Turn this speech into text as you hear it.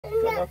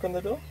knock on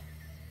the door?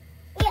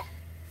 Yeah.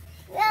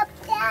 Yep,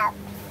 yep.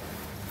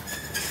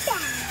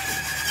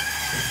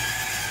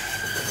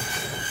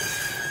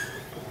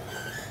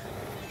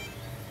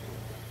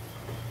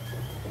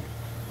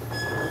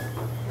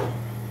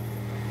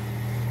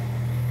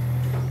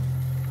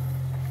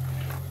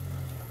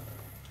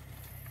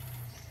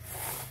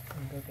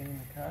 Go get in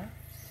the car.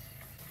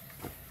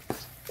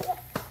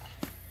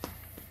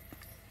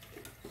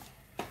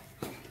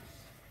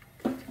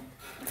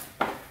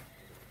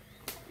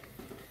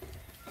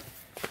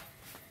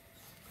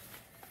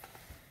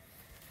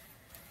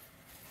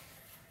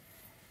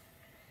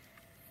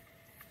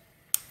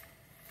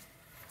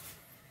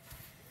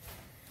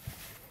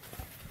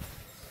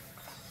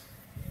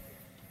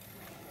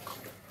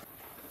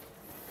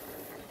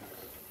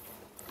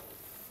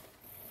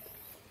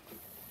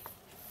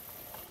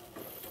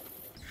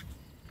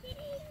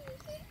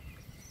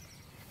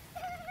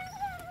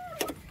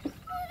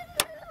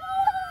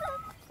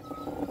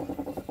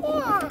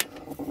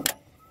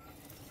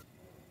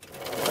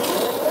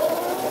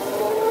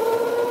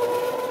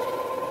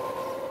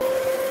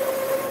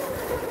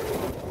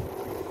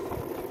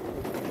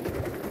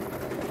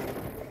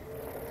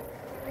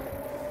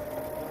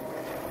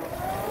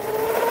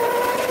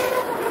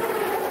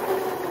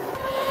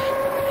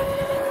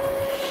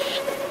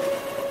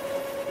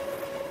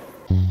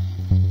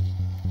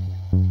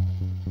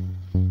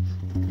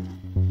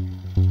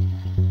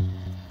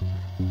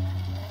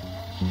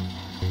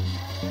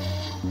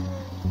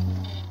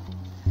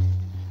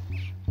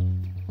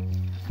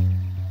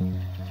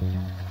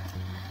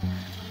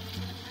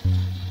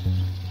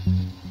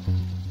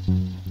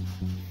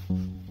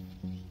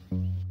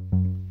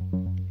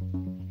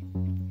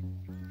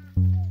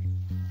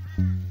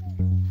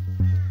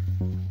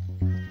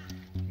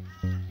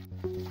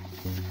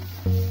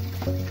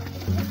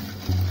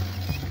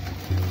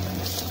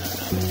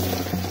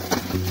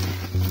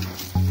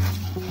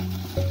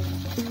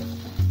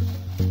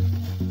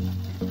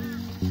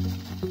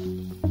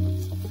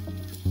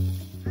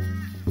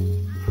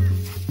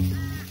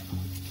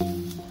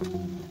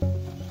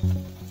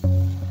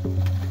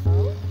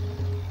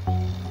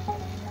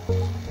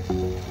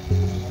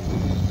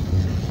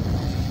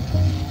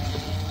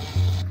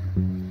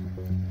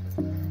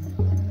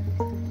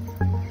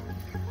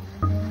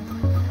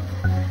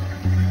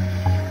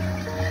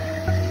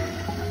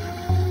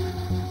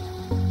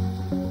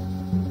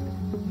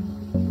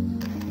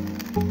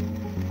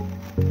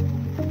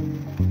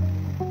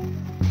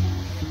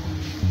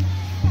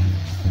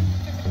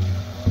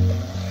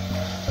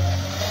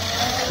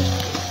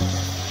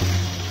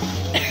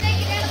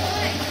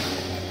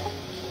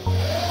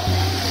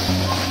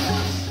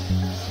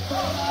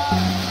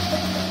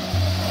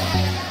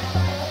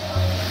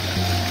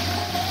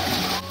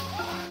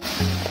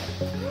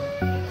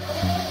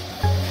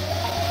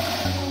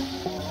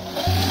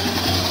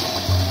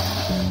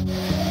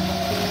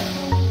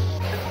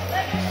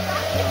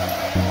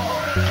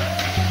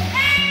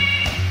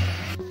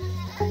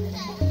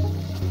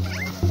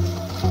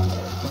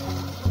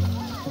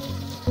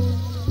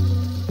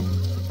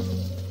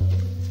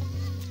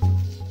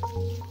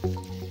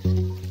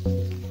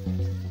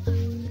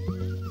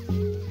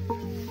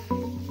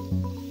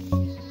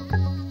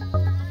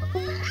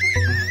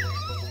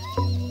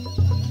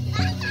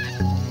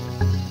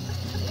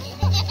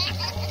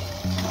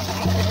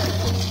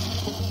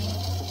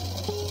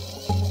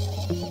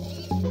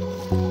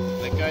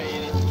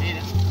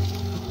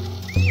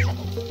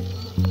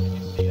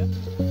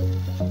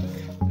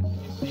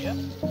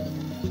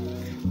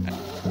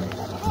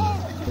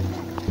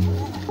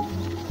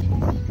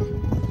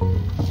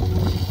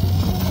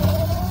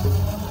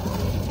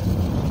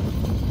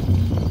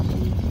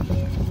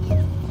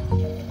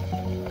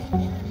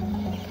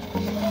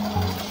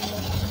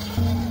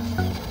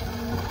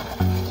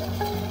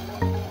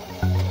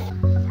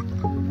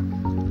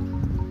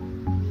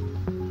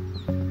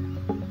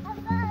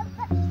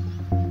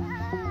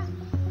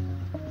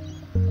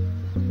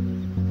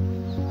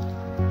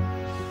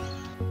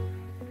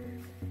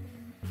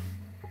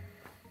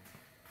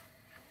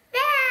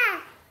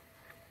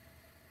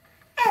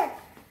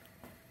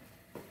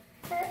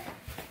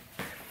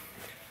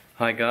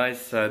 Hi guys,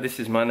 so this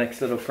is my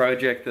next little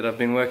project that I've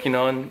been working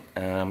on.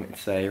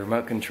 It's a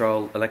remote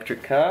control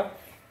electric car.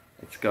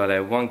 It's got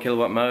a 1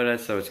 kilowatt motor,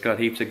 so it's got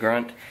heaps of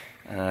grunt.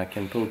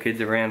 Can pull kids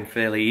around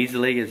fairly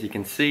easily, as you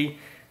can see.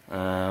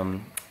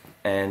 And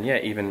yeah,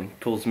 even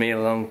pulls me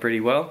along pretty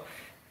well.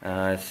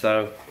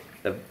 So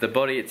the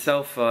body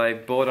itself I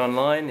bought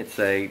online. It's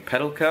a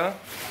pedal car,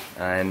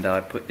 and I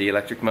put the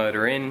electric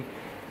motor in.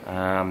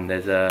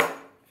 There's a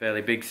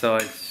fairly big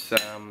size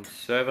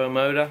servo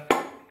motor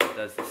that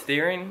does the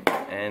steering,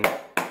 and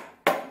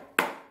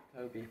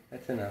Toby,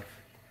 that's enough.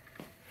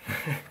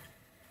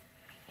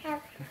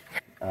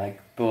 I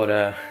bought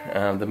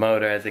the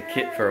motor as a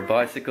kit for a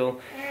bicycle,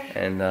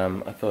 and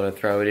I thought I'd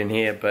throw it in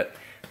here, but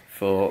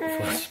for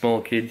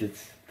small kids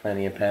it's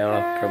plenty of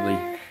power,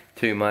 probably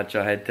too much.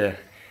 I had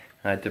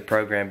to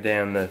program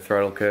down the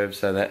throttle curve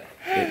so that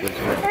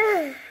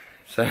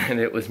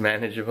it was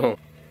manageable.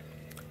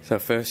 So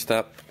first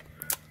up,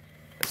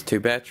 two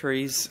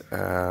batteries.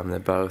 They're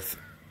both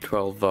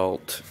 12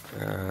 volt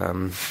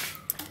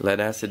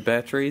lead acid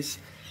batteries.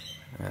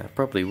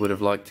 Probably would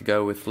have liked to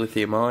go with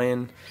lithium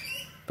ion,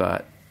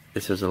 but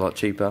this was a lot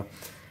cheaper.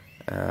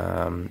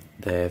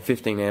 They're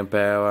 15 amp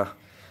hour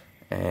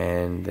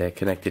and they're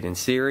connected in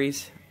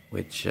series,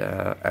 which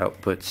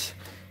outputs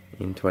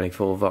in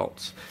 24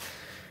 volts.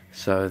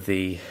 So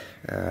the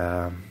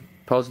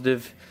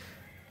positive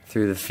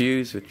through the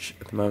fuse, which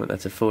at the moment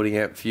that's a 40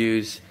 amp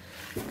fuse,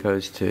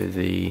 goes to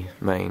the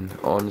main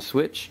on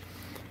switch.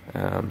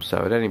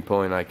 So at any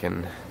point I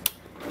can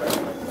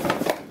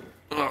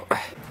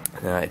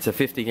it's a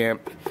 50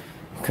 amp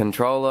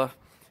controller,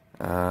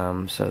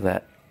 so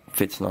that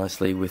fits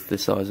nicely with the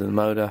size of the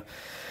motor.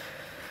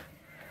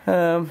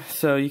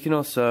 So you can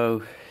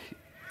also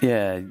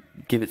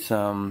give it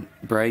some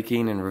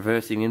braking and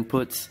reversing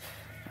inputs,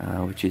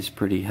 which is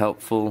pretty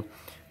helpful.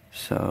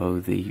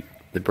 So the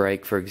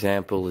brake, for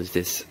example, is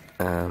this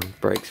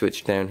brake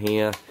switch down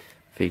here,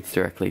 feeds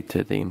directly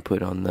to the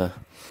input on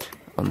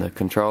the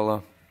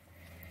controller,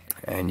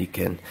 and you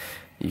can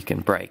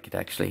brake. It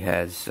actually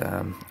has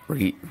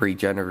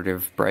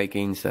regenerative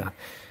braking, so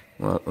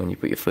when you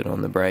put your foot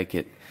on the brake,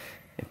 it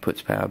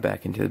puts power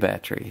back into the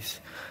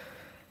batteries.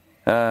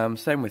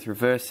 Same with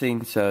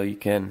reversing, so you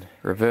can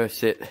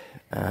reverse it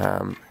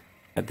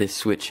at this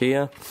switch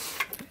here,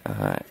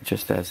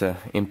 just as an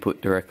input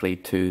directly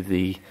to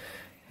the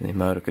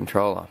motor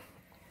controller.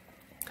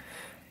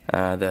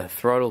 The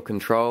throttle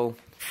control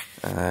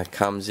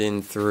comes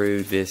in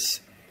through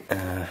this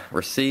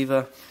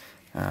receiver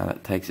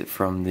that takes it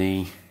from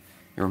the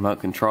remote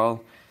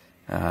control,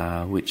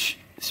 which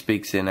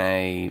speaks in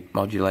a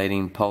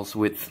modulating pulse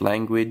width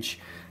language,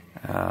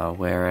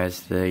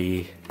 whereas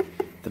the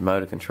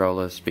motor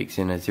controller speaks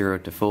in a 0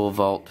 to 4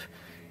 volt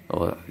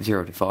or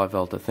 0 to 5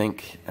 volt, I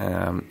think,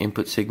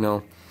 input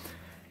signal.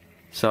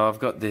 So I've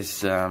got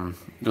this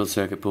little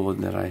circuit board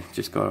that I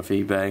just got off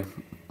eBay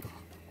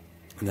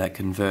that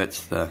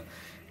converts the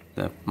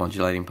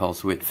modulating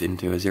pulse width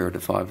into a 0 to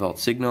 5 volt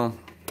signal,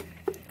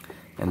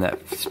 and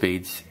that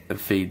feeds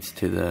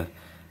to the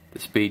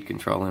speed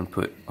control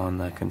input on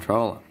the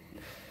controller.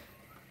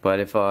 But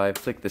if I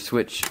flick the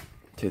switch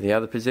to the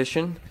other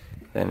position,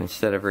 then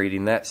instead of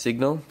reading that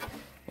signal,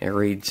 it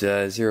reads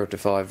a 0 to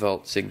 5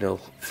 volt signal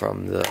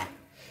from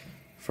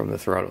the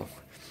throttle.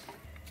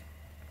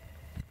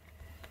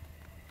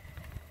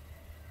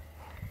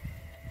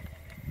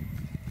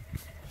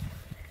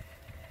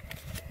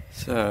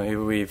 So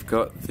here we've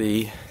got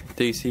the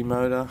DC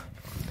motor.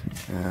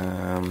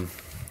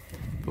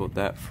 Bought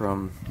that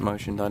from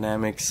Motion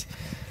Dynamics,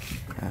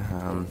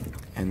 and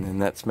then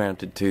that's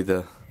mounted to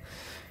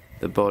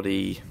the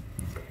body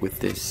with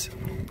this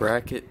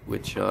bracket,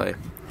 which I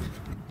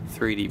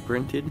 3D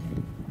printed.